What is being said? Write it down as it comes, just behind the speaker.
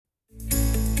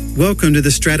Welcome to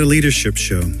the Strata Leadership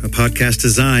Show, a podcast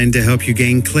designed to help you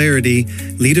gain clarity,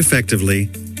 lead effectively,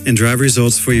 and drive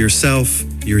results for yourself,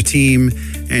 your team,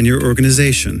 and your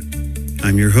organization.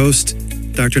 I'm your host,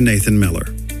 Dr. Nathan Miller.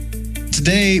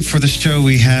 Today for the show,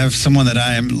 we have someone that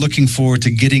I am looking forward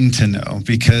to getting to know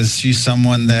because she's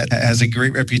someone that has a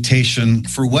great reputation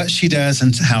for what she does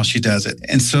and how she does it.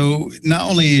 And so not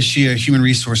only is she a human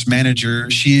resource manager,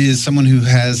 she is someone who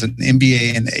has an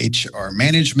MBA in HR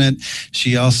management.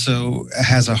 She also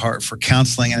has a heart for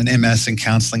counseling and an MS in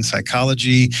counseling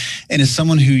psychology, and is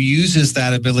someone who uses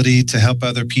that ability to help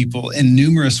other people in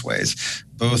numerous ways,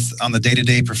 both on the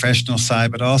day-to-day professional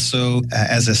side, but also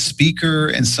as a speaker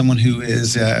and someone who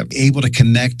is able to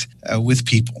connect with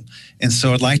people. And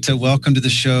so I'd like to welcome to the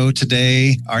show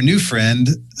today our new friend,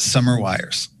 Summer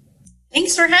Wires.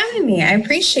 Thanks for having me. I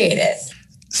appreciate it.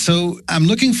 So I'm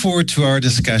looking forward to our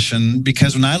discussion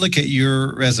because when I look at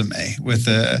your resume with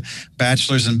a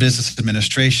bachelor's in business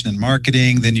administration and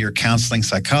marketing, then your counseling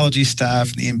psychology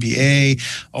stuff, the MBA,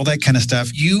 all that kind of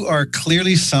stuff, you are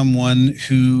clearly someone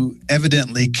who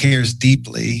evidently cares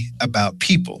deeply about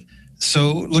people.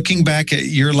 So looking back at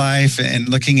your life and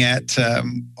looking at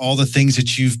all the things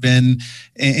that you've been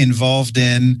involved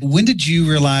in, when did you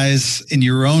realize in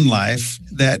your own life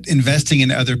that investing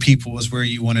in other people was where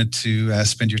you wanted to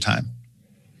spend your time?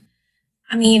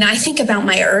 I mean, I think about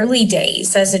my early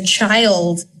days as a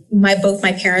child. Both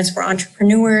my parents were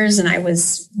entrepreneurs, and I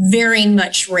was very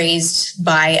much raised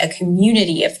by a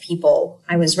community of people.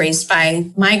 I was raised by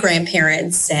my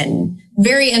grandparents and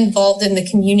very involved in the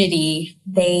community.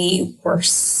 They were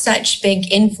such big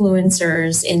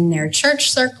influencers in their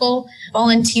church circle,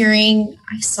 volunteering.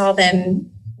 I saw them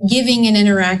giving and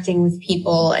interacting with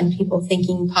people and people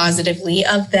thinking positively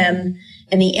of them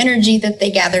and the energy that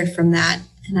they gathered from that.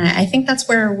 And I think that's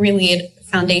where really it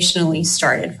foundationally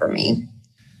started for me.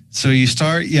 So you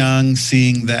start young,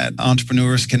 seeing that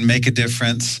entrepreneurs can make a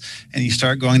difference, and you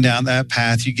start going down that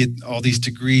path. You get all these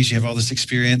degrees, you have all this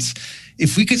experience.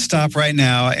 If we could stop right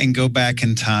now and go back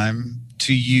in time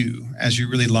to you as you're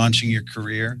really launching your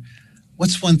career,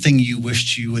 what's one thing you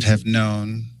wished you would have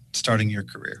known starting your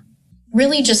career?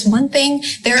 Really just one thing?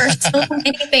 There are so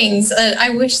many things that I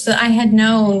wish that I had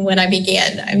known when I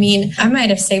began. I mean, I might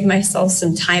have saved myself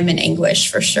some time and anguish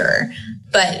for sure.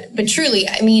 But truly,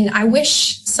 I mean, I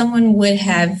wish someone would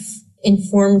have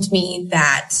informed me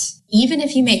that even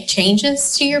if you make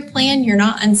changes to your plan, you're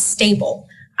not unstable.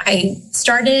 I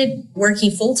started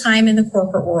working full-time in the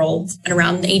corporate world at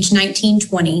around age 19,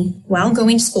 20 while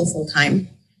going to school full-time.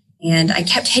 And I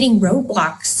kept hitting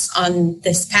roadblocks on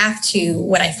this path to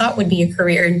what I thought would be a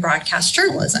career in broadcast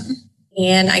journalism.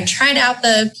 And I tried out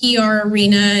the PR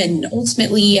arena, and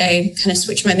ultimately I kind of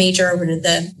switched my major over to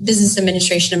the business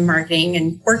administration and marketing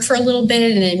and worked for a little bit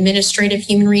in administrative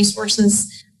human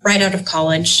resources right out of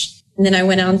college. And then I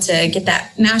went on to get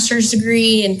that master's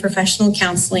degree in professional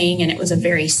counseling, and it was a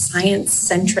very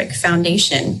science-centric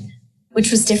foundation,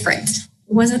 which was different.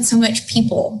 It wasn't so much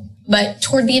people. But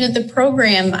toward the end of the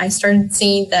program, I started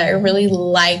seeing that I really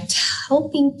liked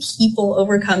helping people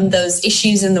overcome those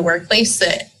issues in the workplace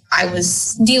that I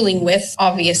was dealing with.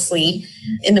 Obviously,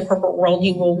 in the corporate world,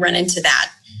 you will run into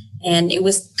that. And it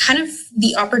was kind of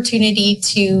the opportunity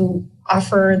to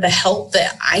offer the help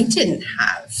that I didn't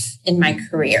have in my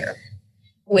career,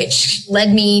 which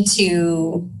led me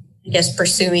to, I guess,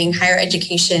 pursuing higher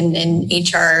education in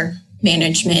HR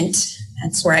management.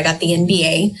 That's where I got the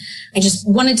MBA. I just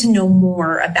wanted to know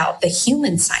more about the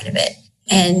human side of it.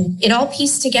 And it all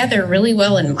pieced together really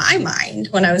well in my mind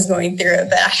when I was going through it.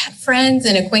 But I had friends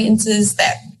and acquaintances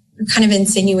that were kind of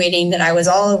insinuating that I was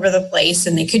all over the place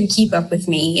and they couldn't keep up with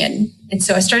me. And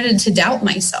so I started to doubt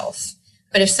myself.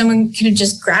 But if someone could have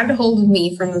just grabbed a hold of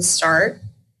me from the start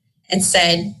and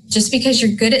said, just because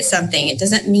you're good at something, it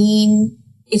doesn't mean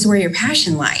it's where your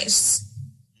passion lies.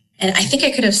 And I think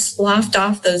I could have sloughed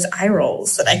off those eye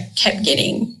rolls that I kept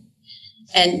getting.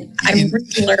 And I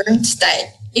really learned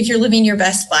that if you're living your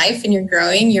best life and you're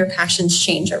growing, your passions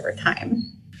change over time.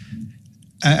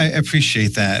 I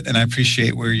appreciate that. And I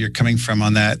appreciate where you're coming from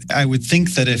on that. I would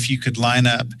think that if you could line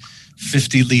up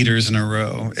 50 leaders in a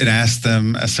row and ask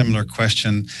them a similar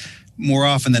question, more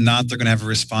often than not, they're going to have a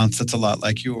response that's a lot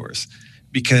like yours.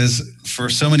 Because for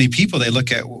so many people, they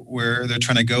look at where they're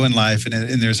trying to go in life and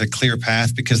there's a clear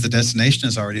path because the destination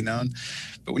is already known.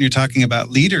 But when you're talking about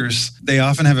leaders, they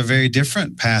often have a very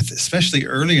different path, especially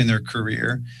early in their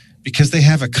career, because they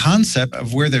have a concept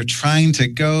of where they're trying to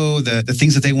go, the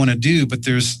things that they want to do, but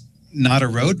there's not a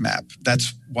roadmap.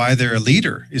 That's why they're a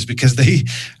leader, is because they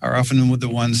are often the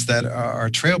ones that are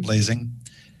trailblazing.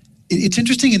 It's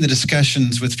interesting in the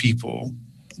discussions with people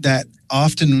that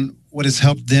often what has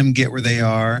helped them get where they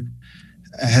are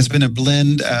has been a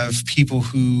blend of people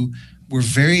who were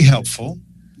very helpful,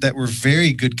 that were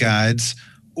very good guides,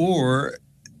 or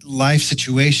life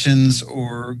situations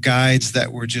or guides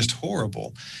that were just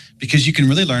horrible, because you can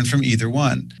really learn from either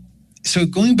one. So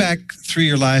going back through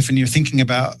your life and you're thinking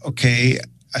about, okay,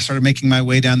 I started making my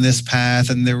way down this path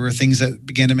and there were things that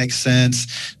began to make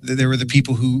sense. There were the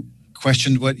people who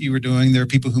questioned what you were doing. There were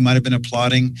people who might have been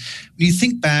applauding. When you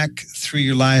think back through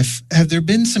your life, have there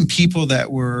been some people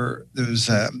that were those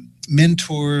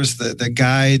mentors, the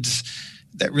guides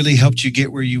that really helped you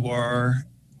get where you are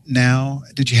now?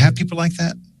 Did you have people like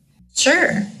that?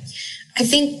 Sure. I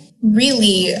think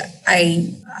really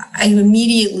I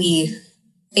immediately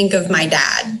think of my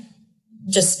dad,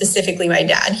 just specifically my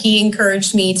dad. He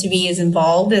encouraged me to be as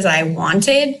involved as I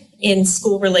wanted in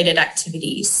school-related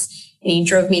activities. And he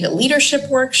drove me to leadership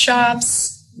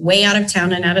workshops way out of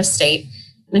town and out of state.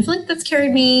 And I feel like that's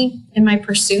carried me in my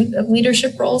pursuit of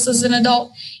leadership roles as an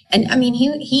adult. And I mean,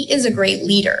 he is a great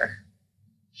leader.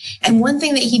 And one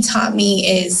thing that he taught me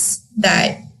is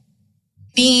that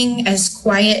being as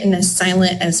quiet and as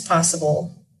silent as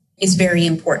possible is very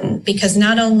important, because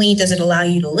not only does it allow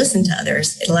you to listen to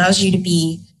others, it allows you to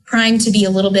be primed to be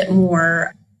a little bit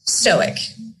more stoic.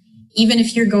 Even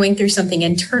if you're going through something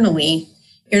internally,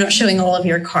 you're not showing all of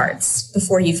your cards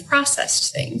before you've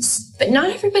processed things. But not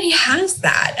everybody has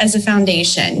that as a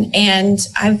foundation. And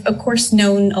I've, of course,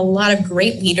 known a lot of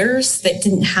great leaders that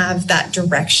didn't have that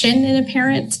direction in a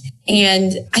parent.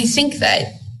 And I think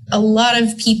that a lot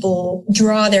of people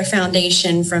draw their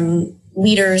foundation from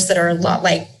leaders that are a lot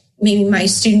like maybe my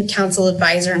student council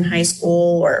advisor in high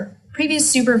school or previous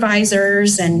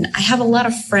supervisors. And I have a lot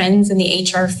of friends in the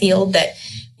HR field that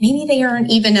maybe they aren't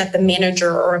even at the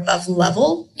manager or above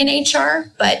level in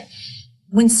HR, but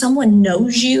when someone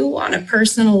knows you on a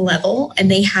personal level and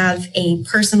they have a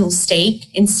personal stake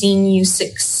in seeing you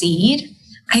succeed,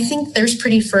 I think there's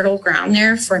pretty fertile ground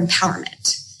there for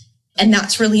empowerment. And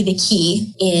that's really the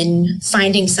key in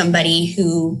finding somebody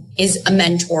who is a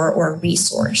mentor or a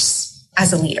resource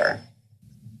as a leader.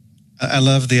 I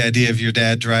love the idea of your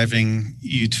dad driving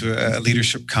you to a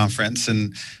leadership conference.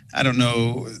 And I don't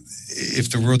know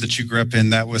if the world that you grew up in,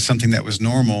 that was something that was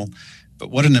normal, but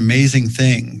what an amazing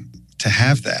thing to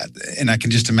have that. And I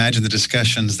can just imagine the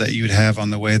discussions that you would have on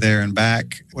the way there and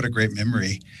back. What a great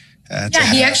memory.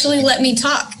 He actually let me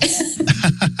talk.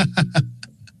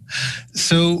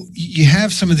 So you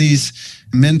have some of these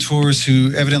mentors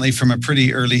who evidently from a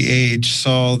pretty early age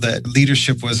saw that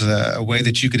leadership was a way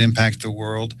that you could impact the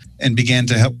world and began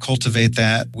to help cultivate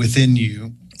that within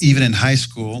you, even in high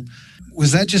school.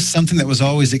 Was that just something that was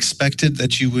always expected,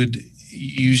 that you would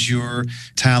use your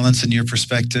talents and your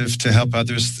perspective to help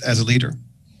others as a leader?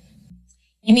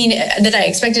 You mean that I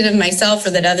expected of myself or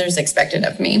that others expected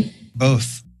of me?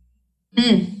 Both.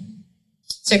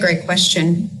 It's a great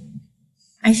question.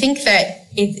 I think that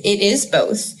it is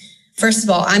both. First of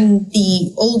all, I'm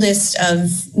the oldest of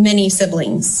many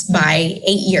siblings by 8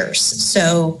 years.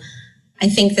 So I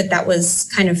think that was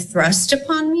kind of thrust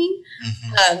upon me.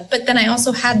 But then I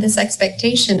also had this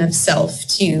expectation of self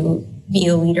to be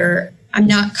a leader. I'm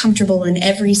not comfortable in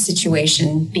every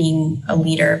situation being a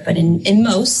leader, but in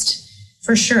most,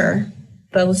 for sure,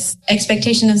 both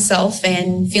expectation of self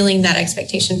and feeling that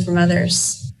expectation from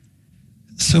others.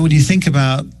 So when you think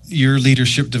about your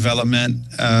leadership development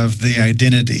of the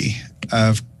identity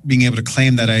of being able to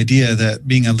claim that idea that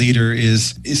being a leader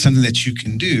is something that you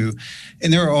can do.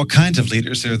 And there are all kinds of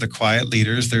leaders. There are the quiet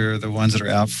leaders. There are the ones that are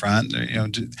out front.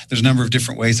 There's a number of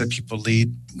different ways that people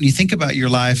lead. When you think about your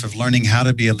life of learning how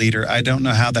to be a leader, I don't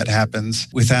know how that happens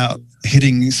without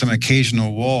hitting some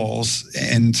occasional walls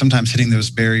and sometimes hitting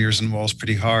those barriers and walls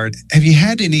pretty hard. Have you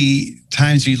had any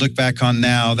times you look back on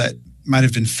now that might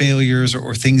have been failures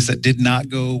or things that did not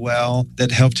go well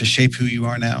that helped to shape who you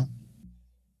are now?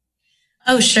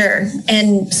 Oh, sure.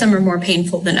 And some are more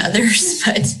painful than others.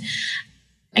 But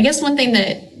I guess one thing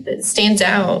that stands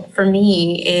out for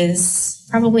me is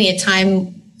probably a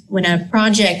time when a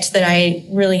project that I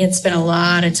really had spent a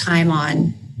lot of time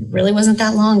on, really wasn't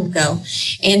that long ago,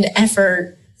 and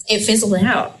effort, it fizzled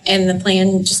out and the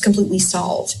plan just completely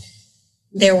stalled.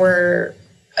 There were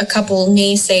a couple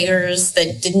naysayers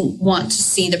that didn't want to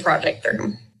see the project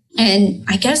through. And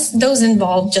I guess those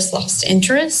involved just lost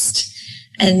interest.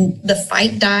 And the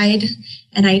fight died,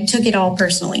 and I took it all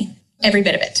personally, every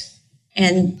bit of it.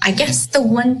 And I guess the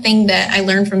one thing that I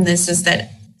learned from this is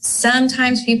that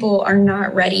sometimes people are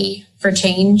not ready for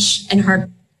change and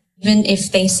hard, even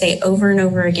if they say over and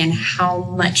over again how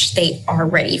much they are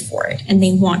ready for it and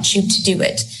they want you to do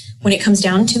it. When it comes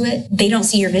down to it, they don't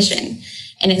see your vision.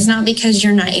 And it's not because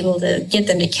you're not able to get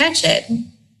them to catch it,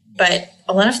 but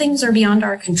a lot of things are beyond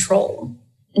our control.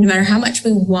 And no matter how much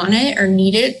we want it or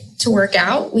need it to work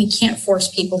out, we can't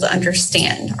force people to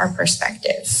understand our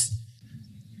perspective.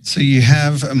 So you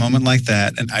have a moment like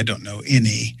that, and I don't know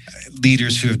any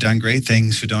leaders who have done great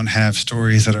things who don't have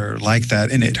stories that are like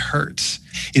that, and it hurts.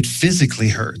 It physically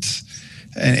hurts.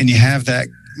 And you have that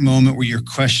moment where you're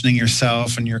questioning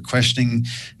yourself and you're questioning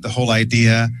the whole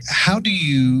idea. How do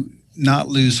you not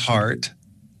lose heart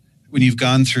when you've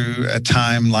gone through a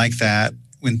time like that,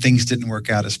 when things didn't work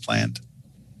out as planned?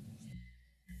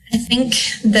 I think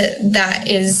that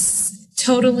is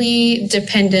totally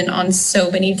dependent on so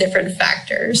many different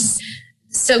factors.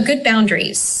 So good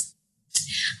boundaries.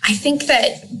 I think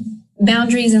that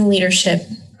boundaries in leadership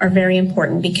are very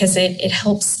important because it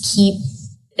helps keep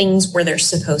things where they're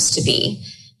supposed to be.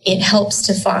 It helps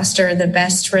to foster the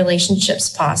best relationships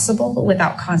possible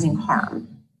without causing harm.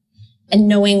 And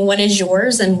knowing what is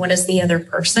yours and what is the other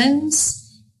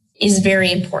person's is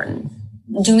very important.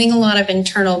 Doing a lot of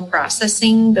internal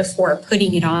processing before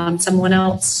putting it on someone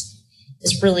else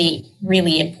is really,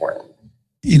 really important.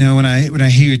 You know, when I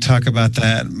hear you talk about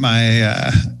that,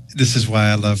 this is why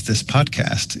I love this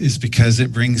podcast, is because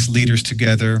it brings leaders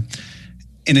together,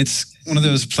 and it's one of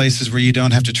those places where you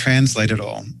don't have to translate it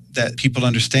all, that people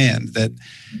understand that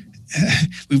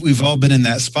we've all been in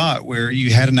that spot where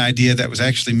you had an idea that was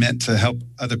actually meant to help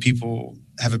other people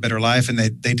have a better life, and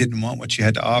they didn't want what you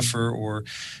had to offer, or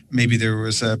maybe there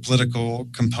was a political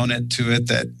component to it,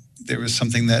 that there was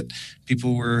something that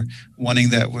people were wanting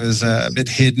that was a bit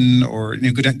hidden, or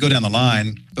go down the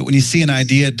line. But when you see an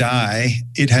idea die,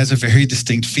 it has a very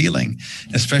distinct feeling,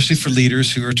 especially for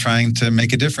leaders who are trying to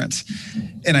make a difference.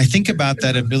 And I think about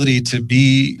that ability to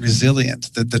be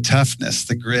resilient, the toughness,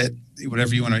 the grit,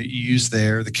 whatever you want to use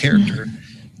there, the character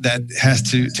that has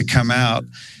to come out.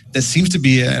 That seems to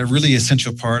be a really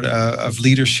essential part of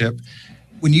leadership.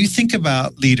 When you think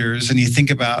about leaders and you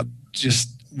think about just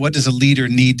what does a leader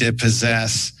need to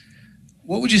possess,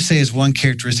 what would you say is one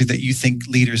characteristic that you think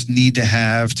leaders need to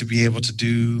have to be able to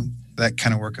do that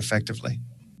kind of work effectively?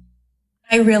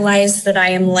 I realize that I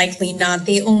am likely not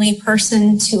the only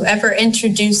person to ever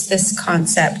introduce this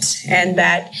concept, and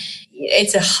that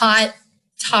it's a hot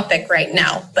topic right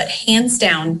now, but hands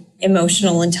down,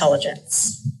 emotional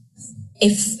intelligence.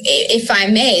 If I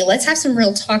may, let's have some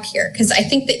real talk here, because I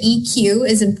think the EQ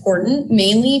is important,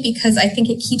 mainly because I think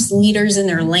it keeps leaders in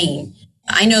their lane.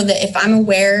 I know that if I'm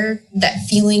aware that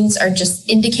feelings are just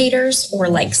indicators or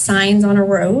like signs on a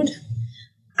road,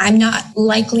 I'm not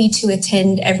likely to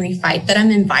attend every fight that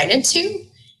I'm invited to.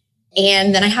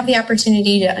 And then I have the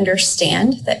opportunity to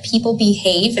understand that people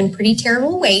behave in pretty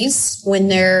terrible ways when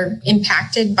they're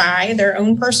impacted by their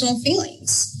own personal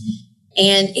feelings.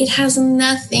 And it has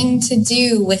nothing to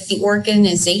do with the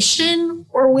organization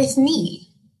or with me.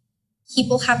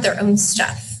 People have their own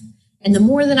stuff. And the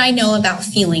more that I know about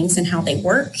feelings and how they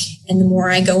work, and the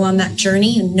more I go on that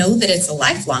journey and know that it's a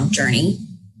lifelong journey,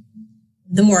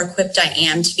 the more equipped I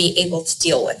am to be able to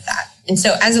deal with that. And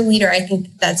so as a leader, I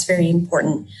think that's very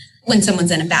important. When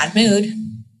someone's in a bad mood,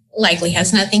 likely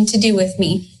has nothing to do with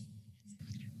me.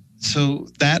 So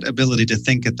that ability to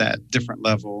think at that different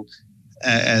level,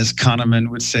 as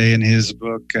Kahneman would say in his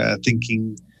book,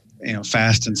 Thinking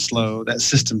Fast and Slow, that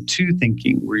system 2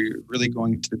 thinking, where you're really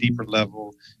going to the deeper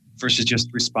level versus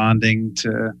just responding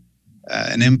to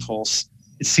an impulse.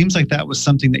 It seems like that was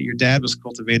something that your dad was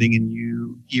cultivating in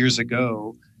you years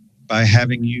ago by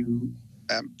having you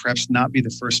perhaps not be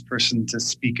the first person to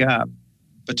speak up,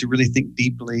 but to really think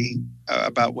deeply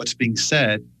about what's being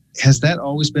said. Has that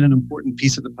always been an important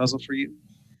piece of the puzzle for you?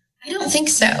 I don't think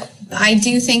so. I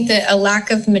do think that a lack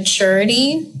of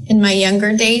maturity in my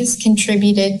younger days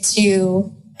contributed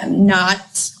to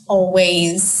not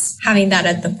always having that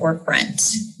at the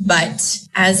forefront. But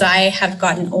as I have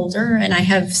gotten older and I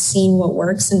have seen what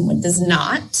works and what does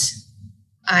not,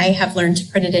 I have learned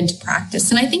to put it into practice.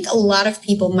 And I think a lot of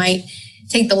people might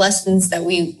take the lessons that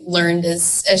we learned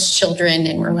as children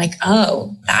and we're like,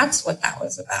 oh, that's what that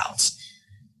was about.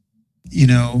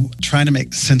 Trying to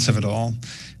make sense of it all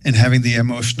and having the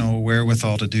emotional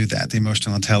wherewithal to do that, the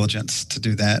emotional intelligence to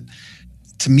do that.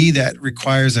 To me, that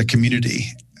requires a community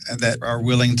that are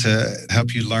willing to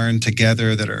help you learn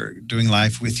together, that are doing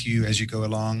life with you as you go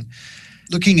along.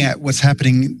 Looking at what's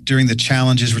happening during the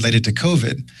challenges related to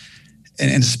COVID,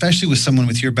 and especially with someone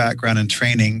with your background and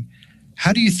training,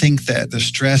 how do you think that the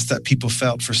stress that people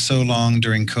felt for so long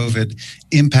during COVID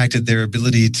impacted their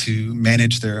ability to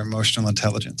manage their emotional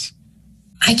intelligence?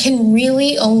 I can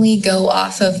really only go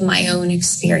off of my own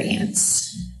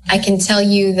experience. I can tell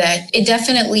you that it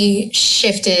definitely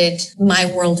shifted my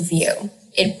worldview.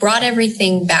 it brought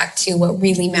everything back to what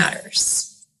really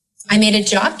matters. I made a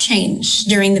job change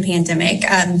during the pandemic,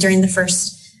 during the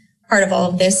first part of all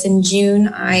of this. In June,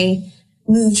 I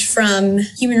moved from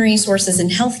human resources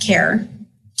and healthcare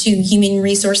to human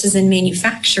resources and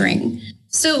manufacturing.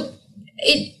 So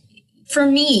for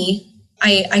me,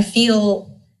 I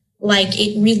feel like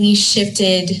it really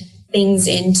shifted things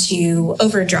into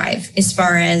overdrive as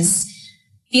far as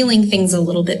feeling things a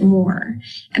little bit more.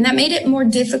 And that made it more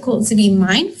difficult to be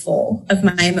mindful of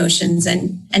my emotions.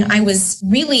 And I was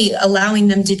really allowing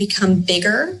them to become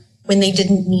bigger when they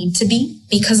didn't need to be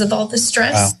because of all the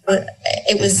stress. Wow.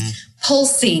 It was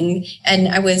pulsing, and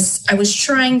I was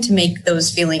trying to make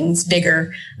those feelings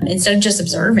bigger instead of just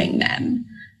observing them.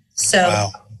 So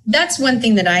that's one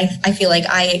thing that I feel like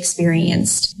I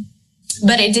experienced.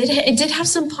 But it did have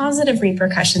some positive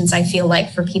repercussions, I feel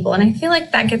like, for people. And I feel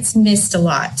like that gets missed a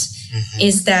lot,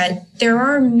 is that there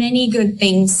are many good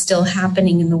things still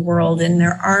happening in the world. And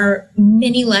there are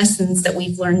many lessons that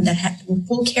we've learned that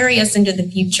will carry us into the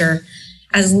future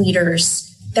as leaders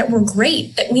that were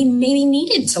great, that we maybe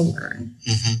needed to learn.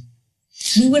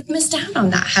 We would have missed out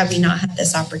on that had we not had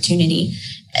this opportunity.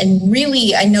 And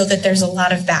really, I know that there's a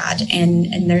lot of bad,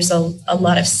 and there's a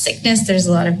lot of sickness, there's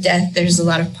a lot of death, there's a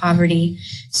lot of poverty,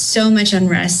 so much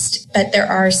unrest, but there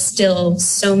are still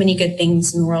so many good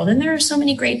things in the world, and there are so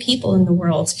many great people in the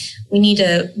world. We need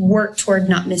to work toward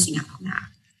not missing out on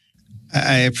that.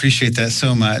 I appreciate that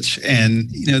so much. And,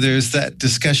 there's that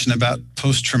discussion about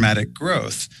post-traumatic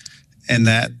growth, and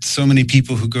that so many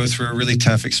people who go through a really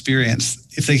tough experience,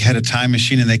 if they had a time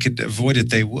machine and they could avoid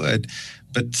it, they would.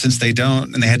 But since they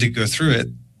don't, and they had to go through it,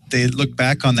 they look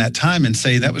back on that time and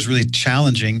say, that was really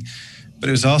challenging, but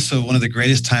it was also one of the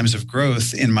greatest times of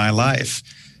growth in my life.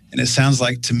 And it sounds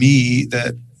like to me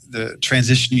that the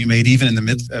transition you made, even in the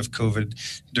midst of COVID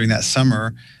during that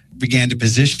summer, began to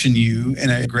position you in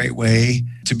a great way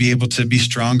to be able to be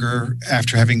stronger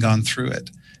after having gone through it,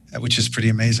 which is pretty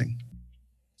amazing.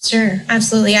 Sure,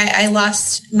 absolutely. I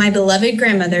lost my beloved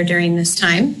grandmother during this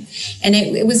time, and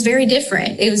it was very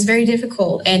different. It was very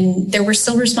difficult, and there were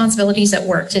still responsibilities at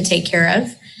work to take care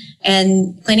of,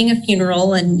 and planning a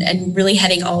funeral and really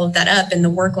heading all of that up, and the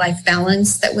work-life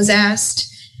balance that was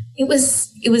asked. It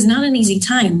was not an easy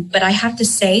time, but I have to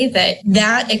say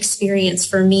that experience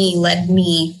for me led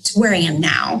me to where I am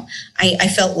now. I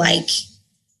felt like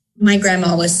my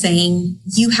grandma was saying,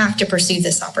 you have to pursue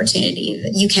this opportunity.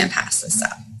 You can't pass this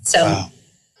up. So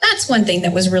That's one thing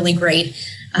that was really great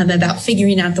about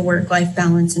figuring out the work-life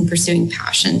balance and pursuing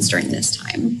passions during this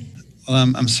time.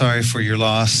 Well, I'm sorry for your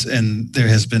loss, and there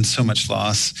has been so much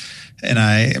loss. And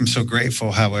I am so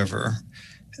grateful, however,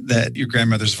 that your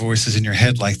grandmother's voice is in your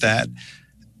head like that.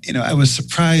 I was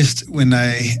surprised when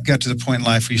I got to the point in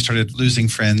life where you started losing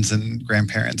friends and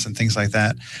grandparents and things like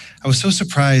that. I was so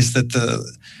surprised that the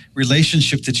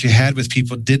relationship that you had with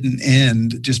people didn't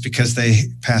end just because they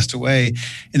passed away,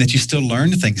 and that you still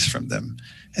learned things from them.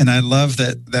 And I love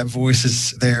that voice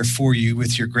is there for you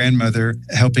with your grandmother,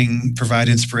 helping provide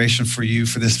inspiration for you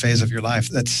for this phase of your life.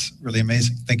 That's really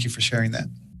amazing. Thank you for sharing that.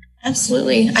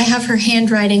 Absolutely. I have her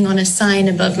handwriting on a sign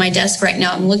above my desk right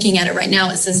now. I'm looking at it right now.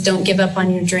 It says, "Don't give up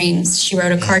on your dreams." She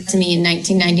wrote a card to me in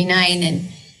 1999,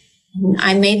 and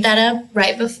I made that up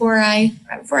right before I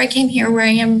came here where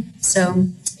I am. So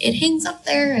it hangs up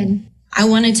there, and I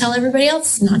want to tell everybody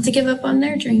else not to give up on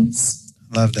their dreams.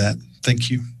 Love that.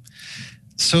 Thank you.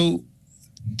 So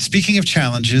speaking of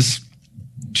challenges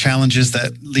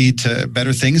that lead to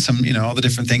better things, all the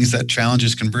different things that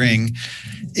challenges can bring.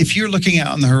 If you're looking out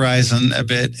on the horizon a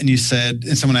bit and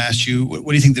someone asked you, what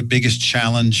do you think the biggest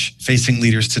challenge facing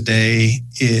leaders today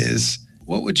is?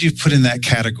 What would you put in that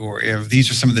category of these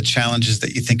are some of the challenges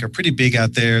that you think are pretty big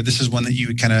out there? This is one that you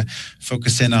would kind of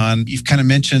focus in on. You've kind of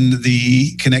mentioned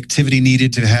the connectivity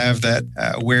needed to have that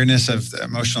awareness of the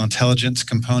emotional intelligence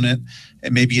component,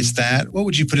 and maybe it's that. What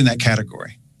would you put in that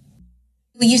category?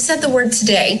 Well, you said the word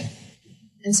today,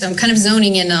 and so I'm kind of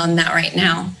zoning in on that right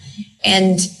now.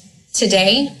 And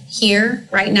today, here,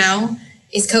 right now,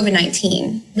 is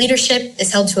COVID-19. Leadership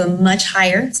is held to a much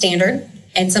higher standard,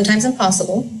 and sometimes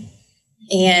impossible.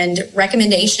 And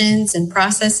recommendations and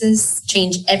processes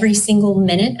change every single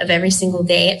minute of every single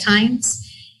day at times.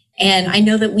 And I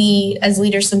know that we as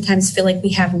leaders sometimes feel like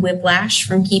we have whiplash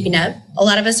from keeping up. A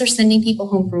lot of us are sending people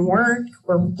home from work.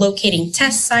 We're locating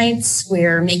test sites.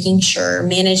 We're making sure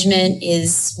management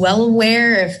is well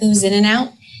aware of who's in and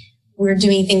out. We're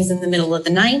doing things in the middle of the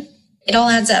night. It all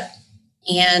adds up.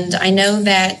 And I know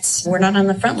that we're not on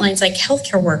the front lines like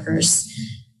healthcare workers,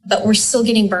 but we're still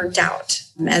getting burnt out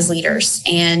as leaders.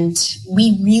 And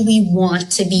we really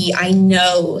want to be, I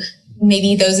know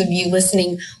maybe those of you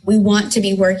listening, we want to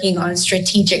be working on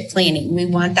strategic planning. We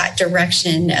want that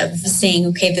direction of saying,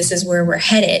 okay, this is where we're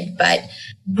headed. But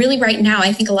really right now,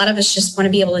 I think a lot of us just want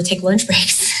to be able to take lunch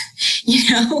breaks.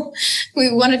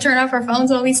 We want to turn off our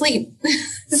phones while we sleep.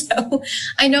 So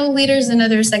I know leaders in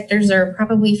other sectors are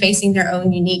probably facing their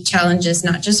own unique challenges,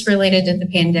 not just related to the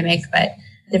pandemic, but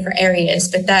different areas.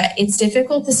 But that it's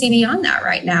difficult to see beyond that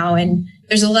right now. And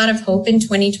there's a lot of hope in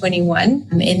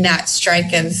 2021 in that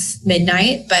strike of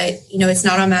midnight, but it's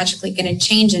not all magically going to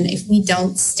change. And if we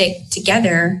don't stick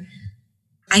together,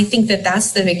 I think that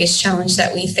that's the biggest challenge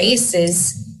that we face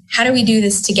is how do we do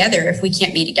this together if we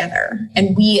can't be together?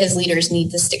 And we as leaders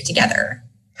need to stick together.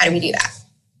 How do we do that?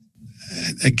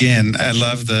 Again, I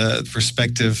love the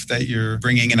perspective that you're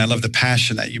bringing, and I love the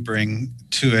passion that you bring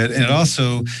to it. And it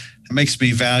also makes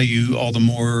me value all the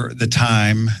more the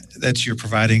time that you're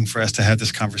providing for us to have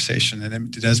this conversation. And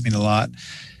it does mean a lot.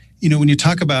 When you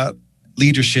talk about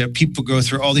leadership, people go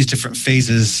through all these different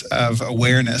phases of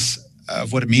awareness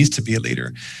of what it means to be a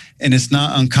leader. And it's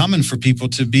not uncommon for people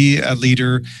to be a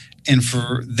leader and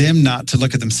for them not to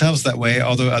look at themselves that way,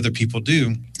 although other people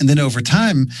do. And then over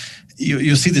time,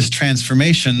 you'll see this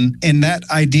transformation. And that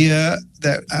idea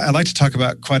that I like to talk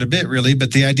about quite a bit, really,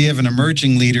 but the idea of an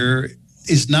emerging leader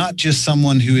is not just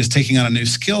someone who is taking on a new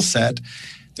skill set,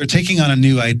 they're taking on a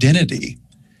new identity.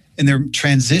 And they're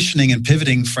transitioning and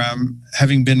pivoting from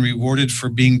having been rewarded for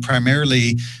being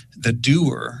primarily the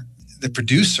doer, the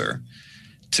producer,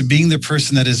 to being the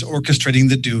person that is orchestrating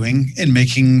the doing and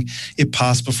making it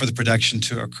possible for the production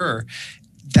to occur.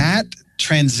 That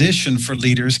transition for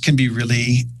leaders can be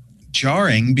really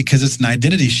jarring because it's an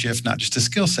identity shift, not just a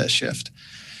skill set shift.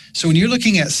 So when you're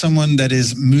looking at someone that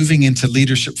is moving into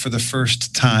leadership for the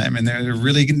first time, and they're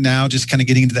really now just kind of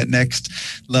getting into that next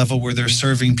level where they're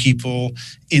serving people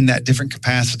in that different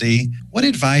capacity, what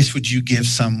advice would you give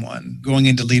someone going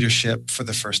into leadership for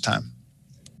the first time?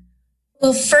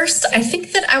 Well, first, I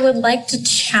think that I would like to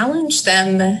challenge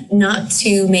them not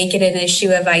to make it an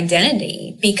issue of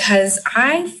identity, because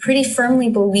I pretty firmly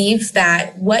believe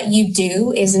that what you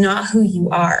do is not who you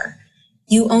are.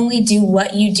 You only do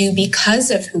what you do because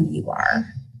of who you are.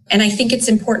 And I think it's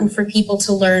important for people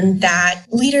to learn that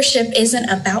leadership isn't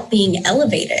about being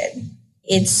elevated.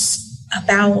 It's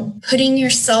about putting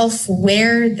yourself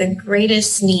where the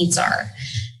greatest needs are.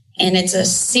 And it's a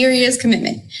serious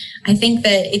commitment. I think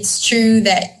that it's true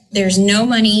that there's no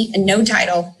money and no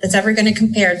title that's ever going to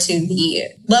compare to the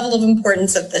level of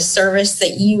importance of the service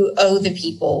that you owe the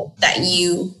people that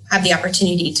you have the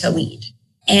opportunity to lead.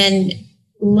 And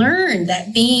learn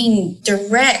that being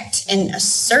direct and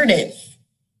assertive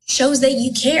shows that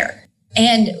you care.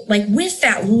 And with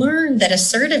that, learn that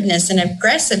assertiveness and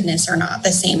aggressiveness are not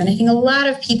the same. And I think a lot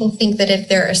of people think that if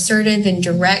they're assertive and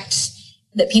direct,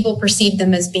 that people perceive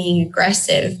them as being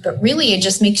aggressive, but really it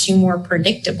just makes you more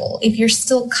predictable. If you're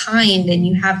still kind and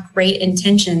you have great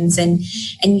intentions and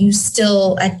you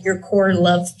still at your core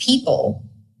love people,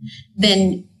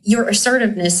 then your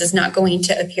assertiveness is not going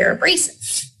to appear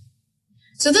abrasive.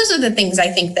 So those are the things I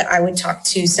think that I would talk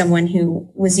to someone who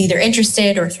was either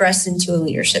interested or thrust into a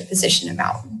leadership position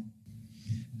about.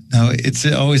 Now, it's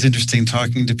always interesting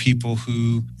talking to people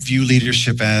who view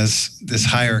leadership as this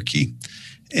hierarchy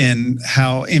and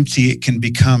how empty it can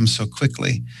become so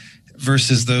quickly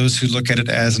versus those who look at it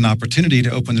as an opportunity to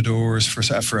open the doors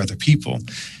for other people.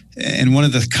 And one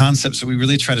of the concepts that we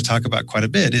really try to talk about quite a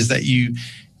bit is that you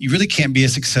really can't be a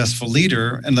successful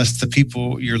leader unless the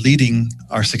people you're leading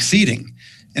are succeeding.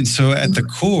 And so at the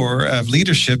core of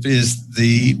leadership is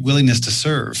the willingness to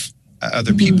serve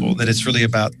other people, that it's really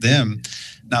about them,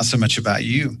 not so much about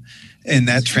you. And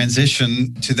that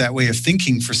transition to that way of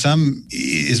thinking for some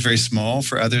is very small.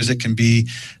 For others, it can be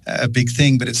a big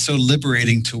thing, but it's so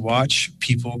liberating to watch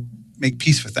people make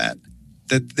peace with that,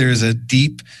 that there's a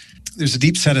deep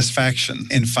satisfaction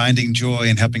in finding joy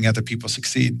in helping other people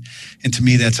succeed. And to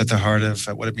me, that's at the heart of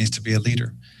what it means to be a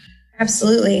leader.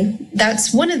 Absolutely.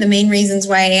 That's one of the main reasons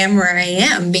why I am where I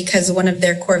am, because one of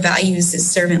their core values is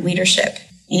servant leadership.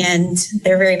 And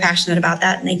they're very passionate about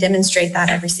that, and they demonstrate that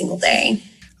every single day.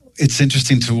 It's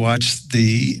interesting to watch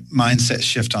the mindset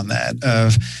shift on that.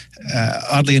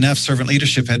 Oddly enough, servant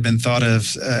leadership had been thought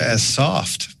of as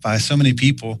soft by so many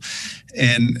people.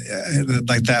 And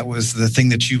that was the thing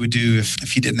that you would do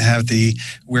if you didn't have the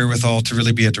wherewithal to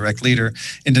really be a direct leader.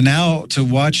 And to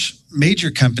watch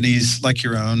major companies like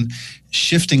your own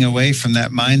shifting away from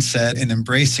that mindset and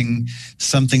embracing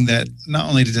something that not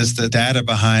only does the data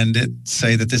behind it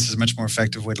say that this is a much more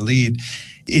effective way to lead,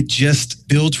 it just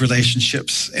builds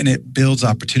relationships and it builds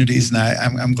opportunities. And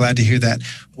I'm glad to hear that.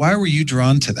 Why were you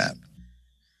drawn to that?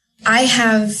 I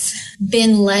have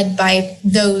been led by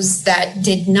those that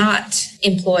did not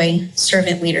employ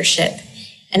servant leadership,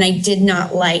 and I did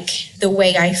not like the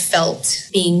way I felt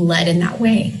being led in that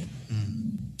way.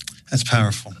 That's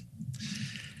powerful.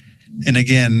 And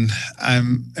again,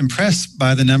 I'm impressed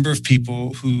by the number of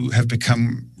people who have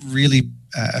become really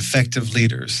effective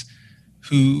leaders,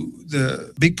 who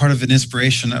the big part of an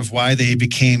inspiration of why they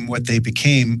became what they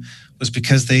became was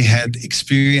because they had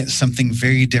experienced something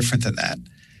very different than that.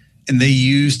 And they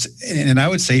used, and I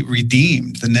would say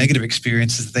redeemed, the negative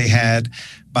experiences that they had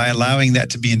by allowing that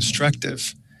to be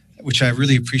instructive, which I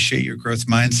really appreciate your growth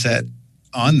mindset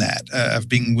on that, of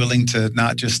being willing to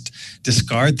not just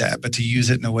discard that, but to use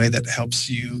it in a way that helps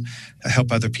you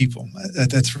help other people.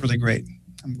 That's really great.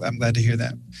 I'm glad to hear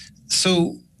that.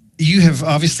 So you have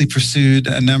obviously pursued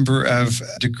a number of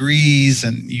degrees,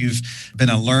 and you've been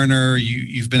a learner.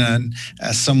 You've been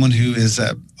someone who has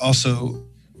also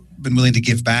been willing to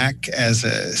give back as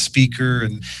a speaker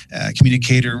and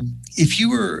communicator. If you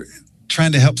were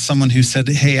trying to help someone who said,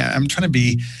 hey, I'm trying to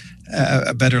be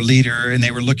a better leader, and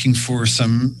they were looking for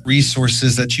some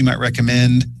resources that you might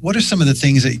recommend, what are some of the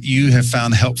things that you have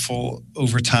found helpful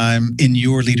over time in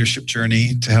your leadership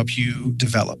journey to help you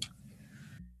develop?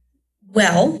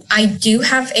 Well, I do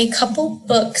have a couple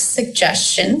book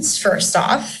suggestions. First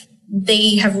off,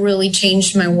 they have really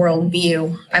changed my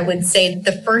worldview. I would say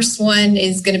the first one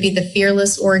is going to be The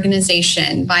Fearless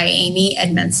Organization by Amy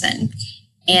Edmondson.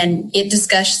 And it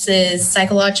discusses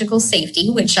psychological safety,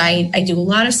 which I do a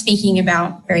lot of speaking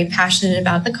about, very passionate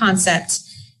about the concept.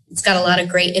 It's got a lot of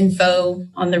great info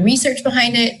on the research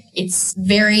behind it. It's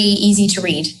very easy to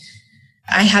read.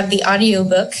 I have the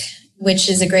audiobook, which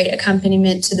is a great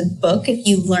accompaniment to the book if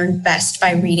you learn best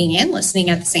by reading and listening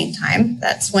at the same time.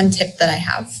 That's one tip that I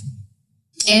have.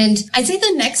 And I'd say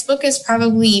the next book is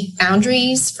probably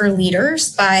Boundaries for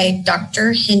Leaders by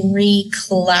Dr. Henry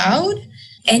Cloud.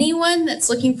 Anyone that's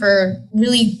looking for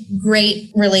really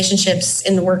great relationships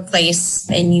in the workplace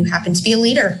and you happen to be a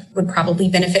leader would probably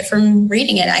benefit from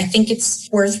reading it. I think it's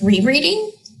worth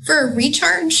rereading for a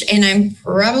recharge, and I'm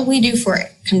probably due for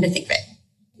it, come to think of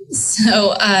it.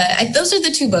 So those are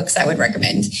the two books I would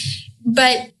recommend.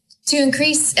 But to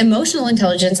increase emotional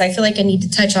intelligence, I feel like I need to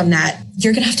touch on that.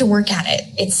 You're going to have to work at it.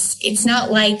 It's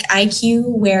not like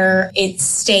IQ where it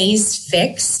stays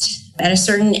fixed. At a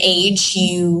certain age,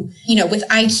 you know, with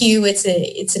IQ,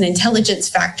 it's an intelligence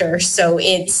factor. So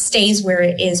it stays where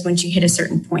it is once you hit a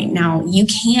certain point. Now, you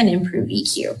can improve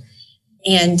EQ.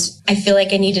 And I feel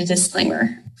like I need a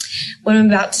disclaimer. What I'm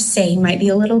about to say might be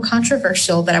a little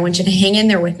controversial, but I want you to hang in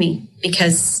there with me,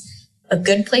 because a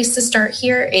good place to start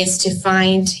here is to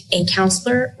find a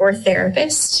counselor or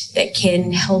therapist that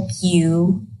can help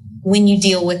you when you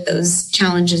deal with those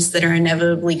challenges that are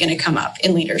inevitably going to come up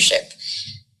in leadership.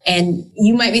 And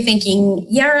you might be thinking,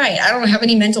 yeah, right, I don't have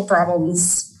any mental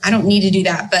problems. I don't need to do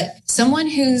that. But someone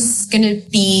who's going to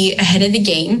be ahead of the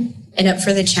game and up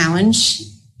for the challenge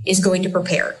is going to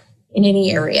prepare in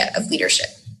any area of leadership.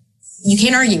 You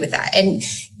can't argue with that. And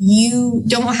you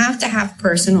don't have to have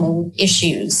personal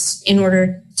issues in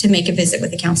order to make a visit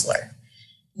with a counselor.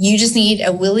 You just need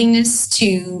a willingness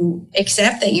to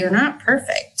accept that you're not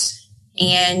perfect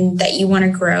and that you want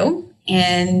to grow,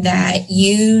 and that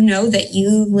you know that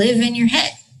you live in your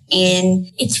head. And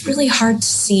it's really hard to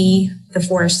see the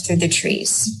forest through the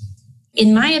trees.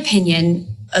 In my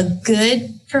opinion, a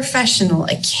good professional,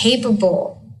 a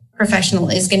capable professional,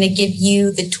 is going to give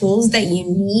you the tools that you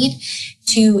need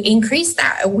to increase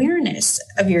that awareness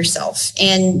of yourself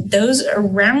and those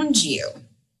around you,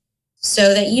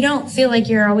 so that you don't feel like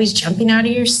you're always jumping out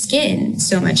of your skin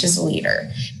so much as a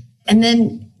leader. And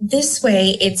then this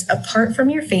way, it's apart from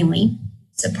your family,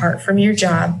 it's apart from your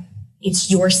job,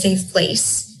 it's your safe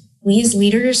place. We as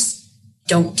leaders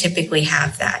don't typically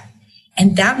have that.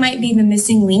 And that might be the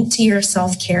missing link to your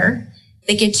self-care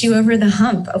that gets you over the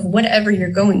hump of whatever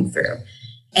you're going through.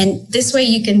 And this way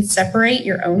you can separate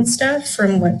your own stuff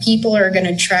from what people are going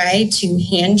to try to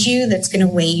hand you that's going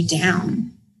to weigh you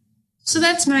down. So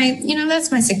that's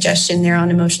my suggestion there on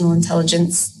emotional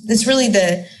intelligence. It's really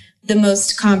the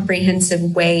most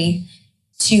comprehensive way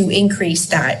to increase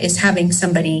that is having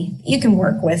somebody you can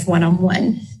work with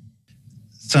one-on-one.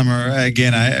 Summer,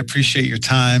 again, I appreciate your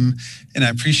time and I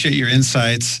appreciate your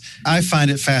insights. I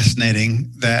find it fascinating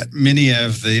that many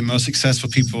of the most successful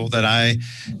people that I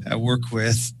work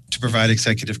with to provide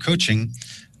executive coaching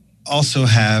also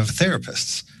have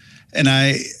therapists. And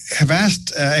I have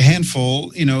asked a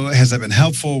handful, has that been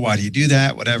helpful? Why do you do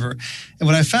that? Whatever. And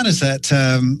what I found is that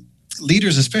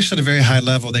leaders, especially at a very high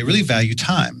level, they really value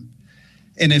time.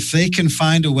 And if they can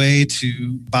find a way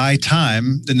to buy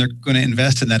time, then they're going to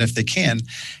invest in that if they can.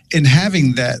 In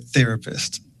having that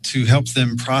therapist to help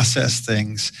them process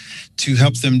things, to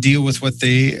help them deal with what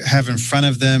they have in front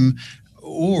of them,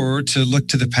 or to look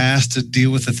to the past to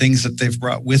deal with the things that they've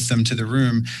brought with them to the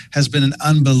room, has been an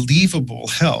unbelievable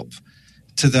help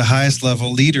to the highest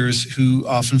level leaders who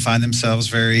often find themselves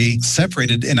very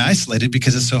separated and isolated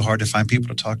because it's so hard to find people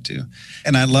to talk to.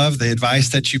 And I love the advice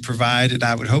that you provide, and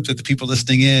I would hope that the people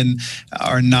listening in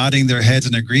are nodding their heads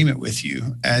in agreement with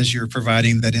you as you're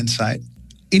providing that insight.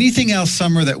 Anything else,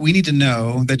 Summer, that we need to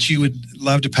know that you would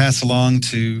love to pass along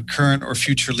to current or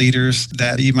future leaders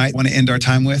that you might want to end our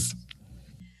time with?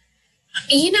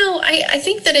 I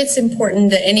think that it's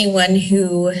important that anyone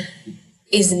who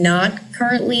is not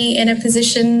currently in a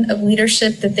position of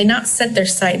leadership, that they not set their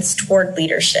sights toward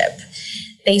leadership.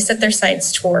 They set their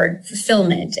sights toward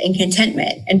fulfillment and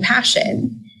contentment and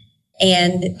passion.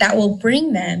 And that will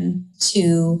bring them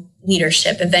to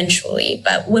leadership eventually.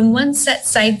 But when one sets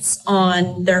sights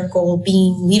on their goal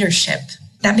being leadership,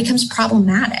 that becomes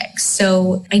problematic.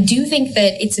 So I do think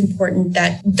that it's important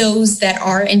that those that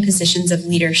are in positions of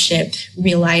leadership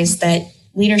realize that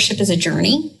leadership is a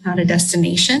journey, not a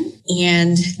destination,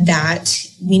 and that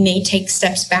we may take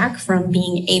steps back from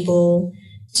being able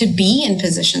to be in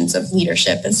positions of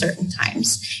leadership at certain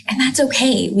times. And that's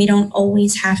okay. We don't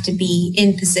always have to be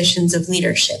in positions of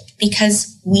leadership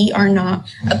because we are not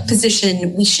a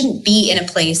position, we shouldn't be in a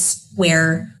place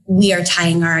where we are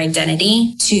tying our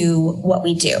identity to what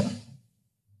we do.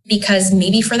 Because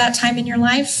maybe for that time in your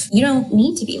life, you don't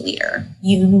need to be a leader.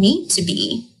 You need to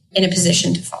be in a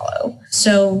position to follow.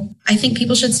 So I think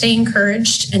people should stay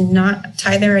encouraged and not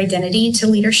tie their identity to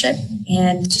leadership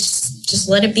and just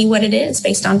let it be what it is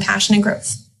based on passion and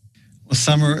growth. Well,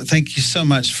 Summer, thank you so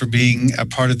much for being a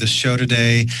part of the show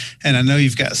today. And I know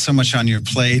you've got so much on your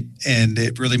plate, and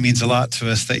it really means a lot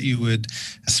to us that you would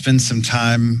spend some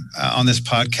time on this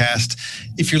podcast.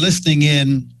 If you're listening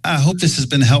in, I hope this has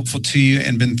been helpful to you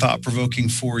and been thought-provoking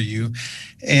for you.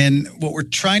 And what we're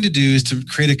trying to do is to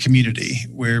create a community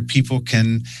where people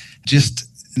can just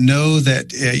know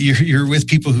that you're with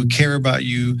people who care about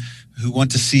you, who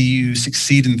want to see you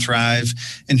succeed and thrive,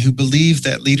 and who believe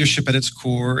that leadership at its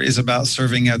core is about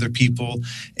serving other people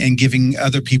and giving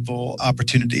other people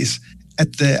opportunities.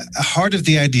 At the heart of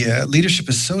the idea, leadership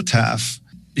is so tough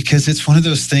because it's one of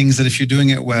those things that if you're doing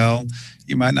it well,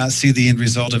 you might not see the end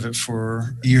result of it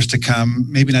for years to come,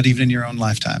 maybe not even in your own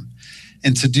lifetime.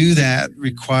 And to do that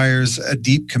requires a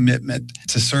deep commitment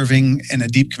to serving and a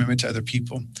deep commitment to other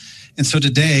people. And so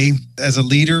today, as a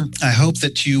leader, I hope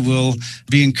that you will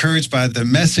be encouraged by the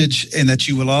message and that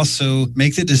you will also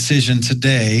make the decision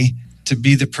today to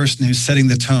be the person who's setting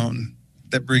the tone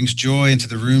that brings joy into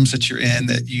the rooms that you're in,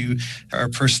 that you are a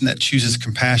person that chooses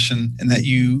compassion, and that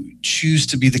you choose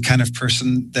to be the kind of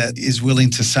person that is willing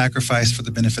to sacrifice for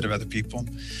the benefit of other people.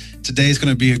 Today is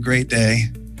going to be a great day,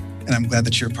 and I'm glad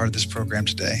that you're a part of this program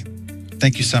today.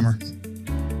 Thank you, Summer.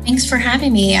 Thanks for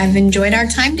having me. I've enjoyed our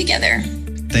time together.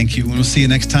 Thank you. We'll see you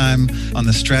next time on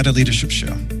the Strata Leadership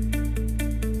Show.